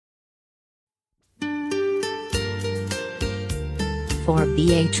4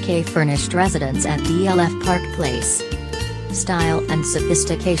 BHK furnished residence at DLF Park Place. Style and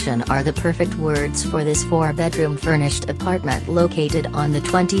sophistication are the perfect words for this 4-bedroom furnished apartment located on the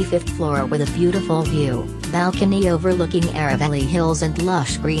 25th floor with a beautiful view, balcony overlooking Aravalli Hills and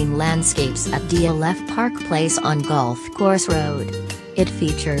lush green landscapes at DLF Park Place on Golf Course Road. It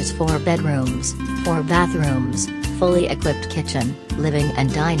features 4 bedrooms, 4 bathrooms, fully equipped kitchen, living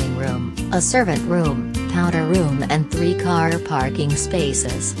and dining room, a servant room, powder room and 3 car parking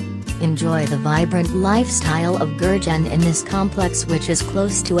spaces. Enjoy the vibrant lifestyle of Gurgaon in this complex, which is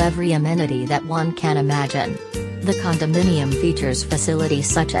close to every amenity that one can imagine. The condominium features facilities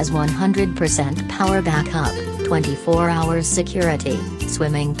such as 100% power backup, 24 hours security,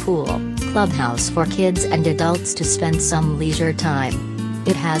 swimming pool, clubhouse for kids and adults to spend some leisure time.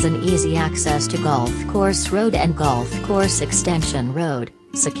 It has an easy access to Golf Course Road and Golf Course Extension Road,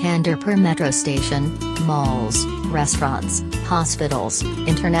 Sikandarpur Metro Station, malls, restaurants, hospitals,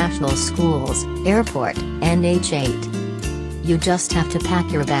 international schools, airport, NH8. You just have to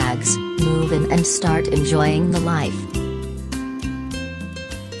pack your bags, move in and start enjoying the life.